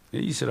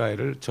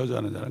 이스라엘을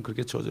저주하는 자는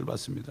그렇게 저주를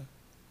받습니다.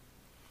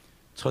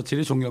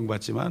 처칠이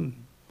존경받지만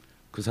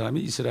그 사람이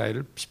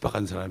이스라엘을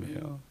핍박한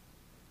사람이에요.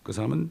 그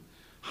사람은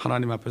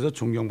하나님 앞에서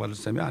존경받을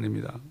사람이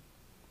아닙니다.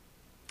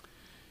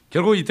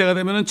 결국 이때가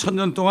되면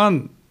 1000년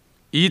동안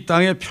이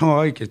땅에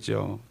평화가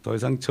있겠죠. 더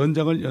이상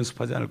전쟁을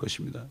연습하지 않을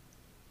것입니다.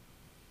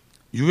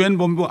 유엔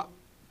본부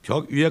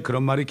벽 위에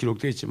그런 말이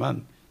기록되어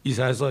있지만,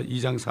 이사야서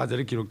 2장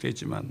 4절에 기록되어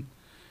있지만,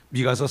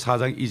 미가서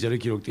 4장 2절에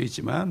기록되어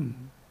있지만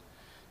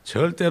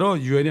절대로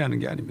유엔이 하는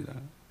게 아닙니다.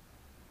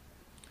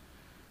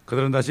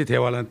 그들은 다시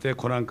대환란 때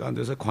고난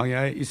가운데서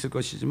광야에 있을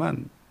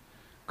것이지만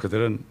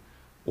그들은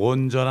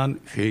온전한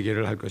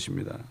회개를 할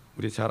것입니다.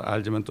 우리 잘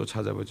알지만 또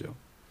찾아보죠.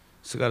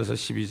 스가랴서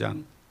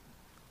 12장.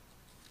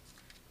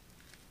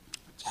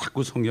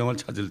 자꾸 성경을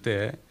찾을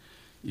때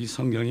이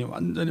성경이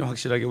완전히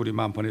확실하게 우리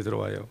마음판에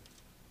들어와요.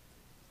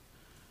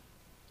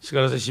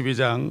 스가랴서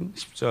 12장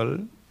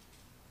 10절.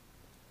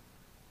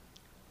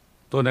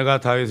 또 내가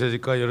다윗의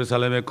집과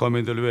예루살렘의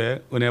거민들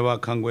위에 은혜와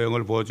강구의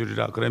영을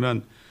부어주리라.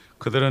 그러면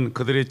그들은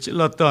그들이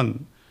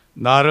찔렀던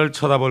나를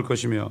쳐다볼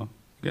것이며,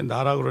 이게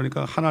나라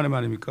그러니까 하나님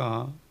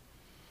아닙니까?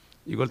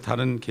 이걸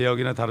다른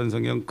개혁이나 다른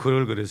성경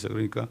글을 그랬어요.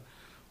 그러니까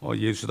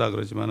예수다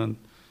그러지만은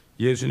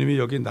예수님이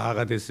여기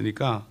나가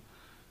됐으니까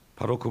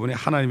바로 그분이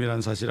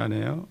하나님이라는 사실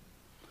아니에요?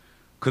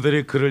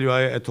 그들이 그를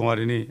위하여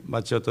애통하리니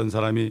마치 어떤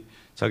사람이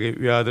자기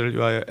외아들을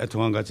위하여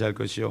애통한 같이 할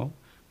것이요,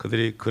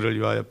 그들이 그를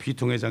위하여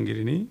비통에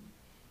잠기리니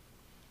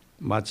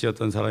마치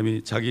어떤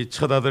사람이 자기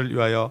처자들을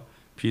위하여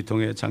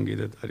비통에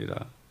잠기듯 하리라.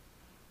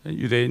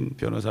 유대인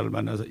변호사를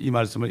만나서 이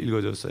말씀을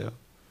읽어줬어요.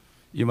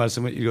 이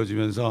말씀을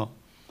읽어주면서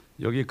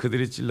여기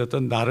그들이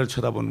찔렀던 나를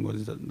쳐다보는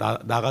거죠.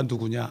 나가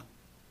누구냐?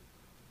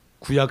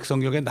 구약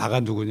성경에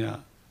나가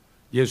누구냐?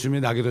 예수님이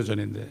나기도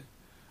전인데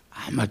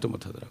아무 말도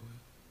못하더라고요.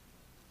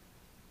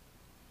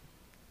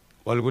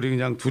 얼굴이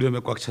그냥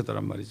두려움에 꽉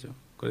차더란 말이죠.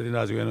 그러더니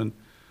나중에는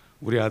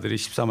우리 아들이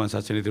 14만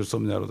 4천이 될 수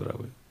없냐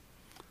그러더라고요.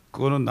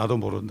 그거는 나도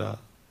모른다.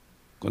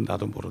 그건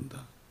나도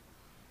모른다.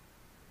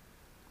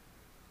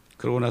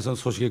 그러고 나서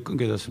소식이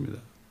끊겨졌습니다.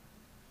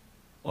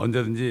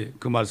 언제든지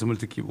그 말씀을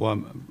듣기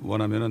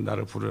원하면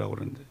나를 부르라고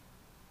그러는데.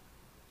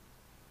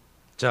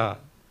 자,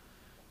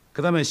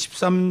 그 다음에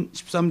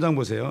 13장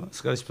보세요.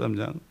 스가랴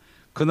 13장.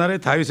 그날에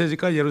다윗의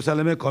집과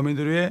예루살렘의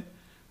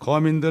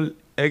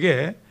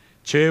거민들에게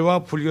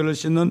죄와 불결을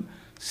씻는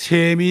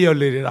셈이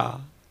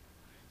열리리라.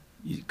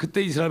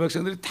 그때 이스라엘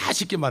백성들이 다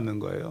씻게 맞는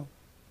거예요.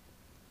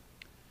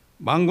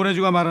 만군의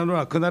주가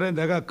말하노라. 그날에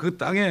내가 그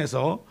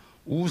땅에서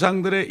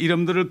우상들의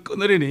이름들을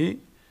끊으리니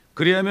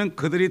그리하면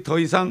그들이 더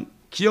이상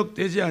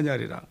기억되지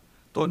아니하리라.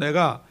 또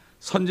내가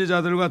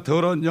선지자들과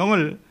더러운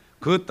영을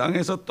그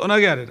땅에서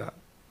떠나게 하리라.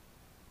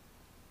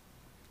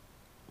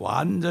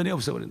 완전히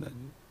없애버린다는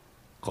얘기죠.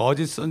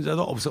 거짓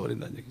선지자도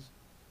없애버린다는 얘기죠.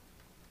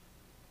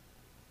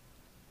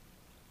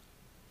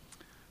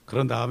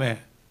 그런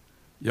다음에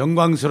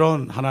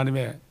영광스러운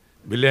하나님의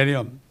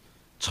밀레니엄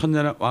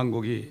천년의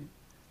왕국이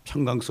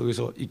평강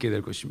속에서 있게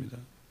될 것입니다.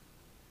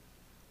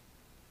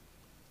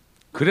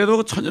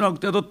 그래도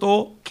천년왕국 때도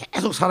또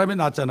계속 사람이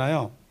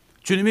났잖아요.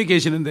 주님이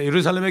계시는데,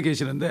 예루살렘에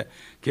계시는데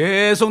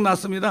계속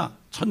났습니다.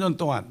 천년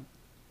동안.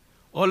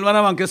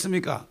 얼마나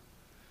많겠습니까?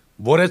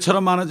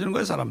 모래처럼 많아지는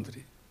거예요,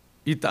 사람들이.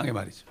 이 땅에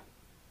말이죠.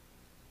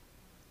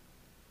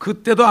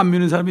 그때도 안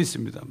믿는 사람이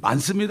있습니다.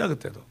 많습니다,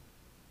 그때도.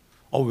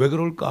 왜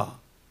그럴까?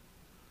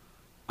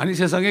 아니,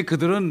 세상에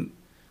그들은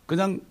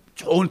그냥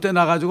좋을 때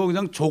나가지고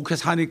그냥 좋게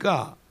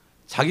사니까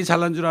자기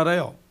잘난 줄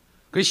알아요.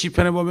 그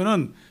시편에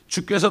보면은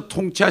주께서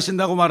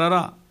통치하신다고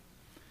말하라.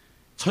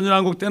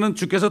 천년왕국 때는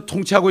주께서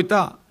통치하고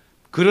있다.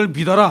 그를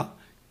믿어라.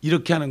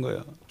 이렇게 하는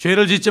거예요.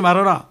 죄를 짓지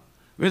말아라.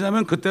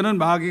 왜냐하면 그때는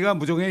마귀가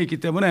무정에 있기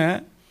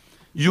때문에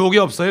유혹이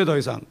없어요, 더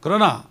이상.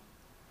 그러나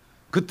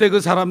그때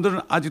그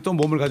사람들은 아직도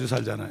몸을 가지고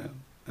살잖아요.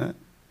 예?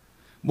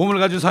 몸을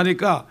가지고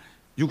사니까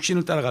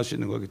육신을 따라갈 수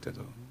있는 거예요,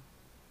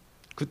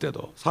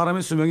 그때도.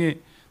 사람의 수명이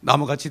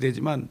나무같이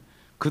되지만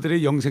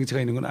그들의 영생체가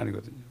있는 건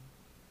아니거든요.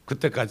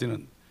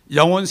 그때까지는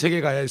영원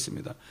세계에 가야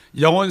했습니다.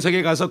 영원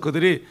세계에 가서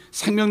그들이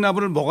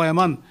생명나무를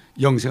먹어야만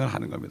영생을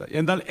하는 겁니다.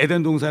 옛날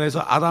에덴 동산에서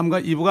아담과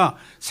이브가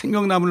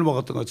생명나무를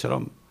먹었던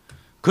것처럼.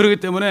 그렇기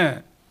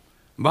때문에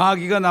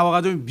마귀가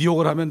나와가지고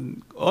미혹을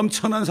하면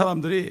엄청난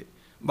사람들이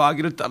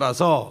마귀를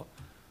따라서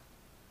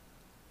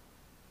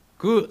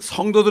그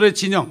성도들의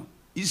진영,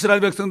 이스라엘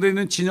백성들이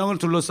있는 진영을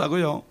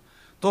둘러싸고요,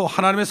 또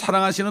하나님의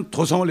사랑하시는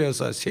도성을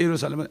에워싸요. 새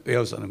예루살렘을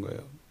에워싸는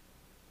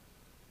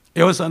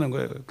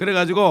거예요.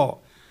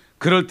 그래가지고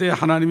그럴 때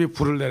하나님이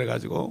불을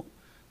내려가지고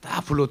다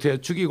불로 태워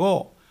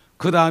죽이고,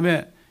 그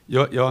다음에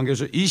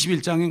요한계시록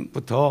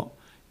 21장부터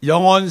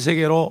영원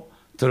세계로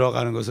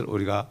들어가는 것을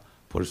우리가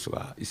볼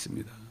수가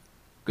있습니다.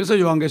 그래서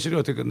요한계시록이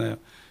어떻게 끝나요?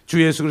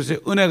 주 예수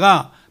그리스도의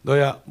은혜가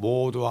너야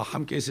모두와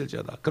함께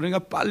있을지어다. 그러니까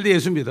빨리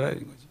예수 믿으라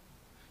이런 거죠.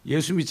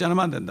 예수 믿지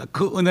않으면 안 된다.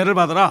 그 은혜를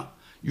받으라.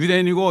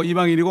 유대인이고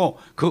이방인이고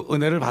그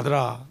은혜를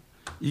받으라.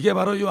 이게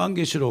바로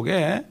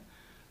요한계시록의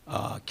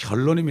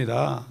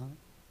결론입니다.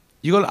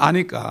 이걸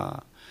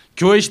아니까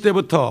교회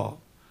시대부터,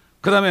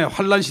 그 다음에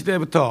환란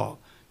시대부터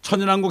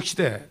천년왕국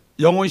시대,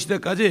 영원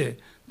시대까지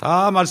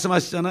다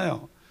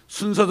말씀하시잖아요.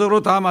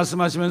 순서적으로 다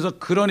말씀하시면서,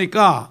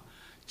 그러니까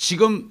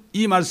지금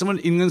이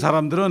말씀을 읽는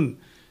사람들은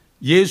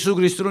예수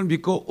그리스도를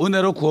믿고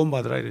은혜로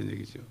구원받으라 이런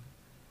얘기죠.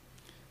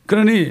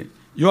 그러니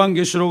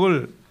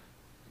요한계시록을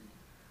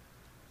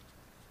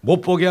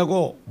못 보게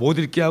하고 못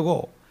읽게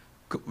하고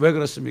왜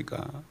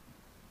그렇습니까?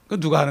 그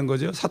누가 하는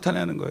거죠? 사탄이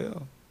하는 거예요.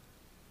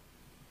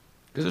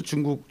 그래서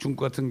중국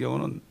같은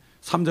경우는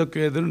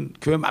삼적교회들은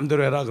교회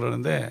마음대로 해라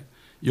그러는데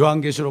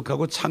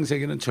요한계시록하고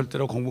창세기는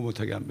절대로 공부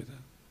못하게 합니다.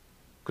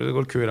 그래서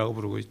그걸 교회라고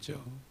부르고 있죠.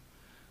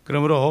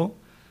 그러므로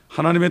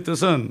하나님의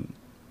뜻은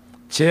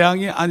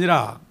재앙이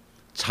아니라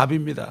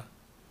자비입니다.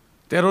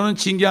 때로는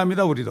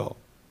징계합니다. 우리도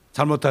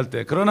잘못할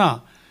때.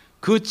 그러나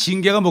그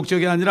징계가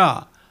목적이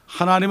아니라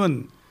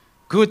하나님은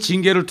그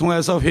징계를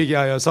통해서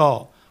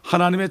회개하여서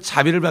하나님의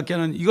자비를 받게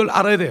하는, 이걸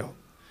알아야 돼요.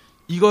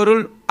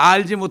 이거를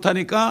알지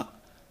못하니까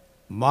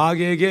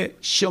마귀에게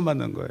시험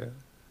받는 거예요.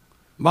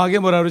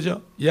 마귀가 뭐라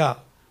그러죠?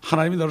 야,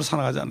 하나님이 너를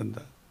사랑하지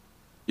않는다.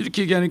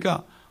 이렇게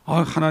얘기하니까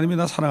하나님이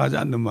나 사랑하지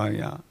않는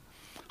모양이야.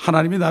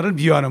 하나님이 나를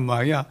미워하는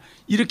모양이야.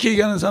 이렇게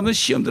얘기하는 사람은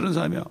시험 드는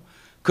사람이에요.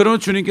 그러면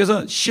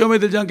주님께서 시험에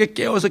들지 않게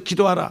깨워서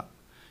기도하라.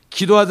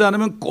 기도하지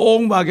않으면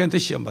꼭 마귀한테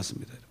시험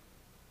받습니다.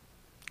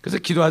 그래서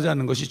기도하지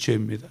않는 것이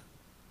죄입니다.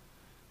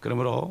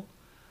 그러므로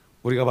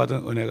우리가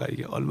받은 은혜가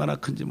이게 얼마나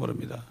큰지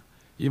모릅니다.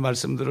 이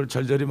말씀들을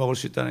절절히 먹을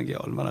수 있다는 게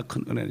얼마나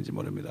큰 은혜인지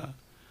모릅니다.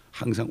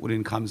 항상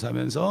우리는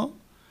감사하면서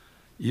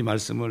이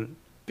말씀을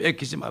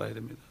뺏기지 말아야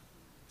됩니다.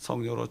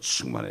 성령으로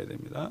충만해야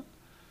됩니다.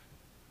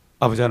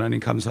 아버지 하나님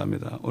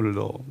감사합니다.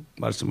 오늘도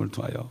말씀을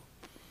통하여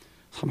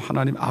참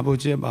하나님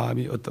아버지의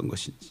마음이 어떤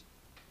것인지,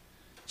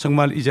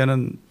 정말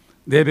이제는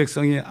내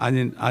백성이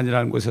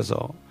아니라는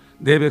곳에서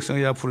내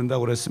백성이야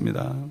부른다고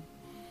그랬습니다.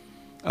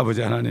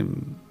 아버지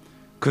하나님,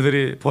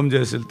 그들이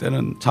범죄했을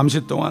때는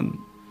잠시 동안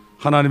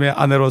하나님의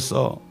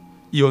아내로서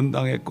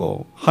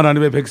이혼당했고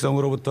하나님의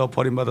백성으로부터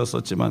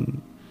버림받았었지만,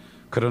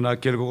 그러나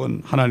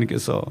결국은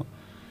하나님께서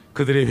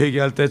그들이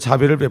회개할 때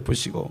자비를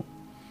베푸시고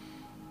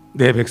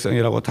내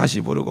백성이라고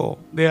다시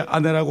부르고 내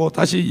아내라고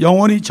다시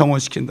영원히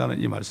정원시킨다는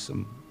이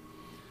말씀,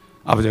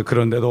 아버지,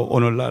 그런데도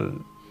오늘날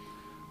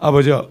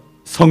아버지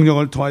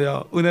성령을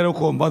통하여 은혜로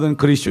구원받은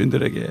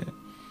그리스도인들에게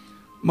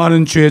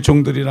많은 주의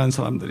종들이란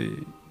사람들이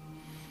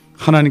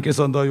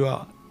하나님께서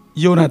너희와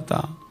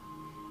이혼했다,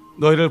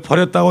 너희를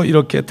버렸다고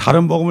이렇게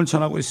다른 복음을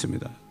전하고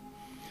있습니다.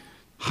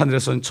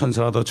 하늘에선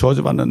천사라도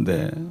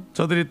저주받는데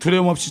저들이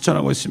두려움 없이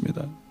전하고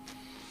있습니다.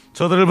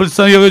 저들을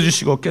불쌍히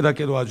여겨주시고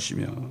깨닫게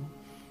도와주시며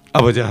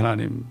아버지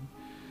하나님,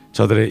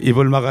 저들의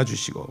입을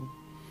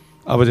막아주시고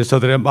아버지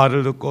저들의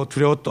말을 듣고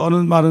두려워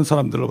떠는 많은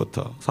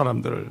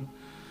사람들을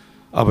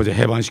아버지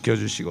해방시켜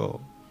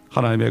주시고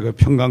하나님의 그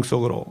평강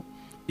속으로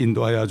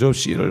인도하여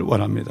주시기를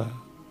원합니다.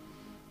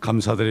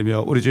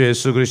 감사드리며 우리 주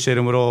예수 그리스도의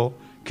이름으로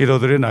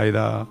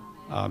기도드리나이다.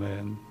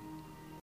 아멘.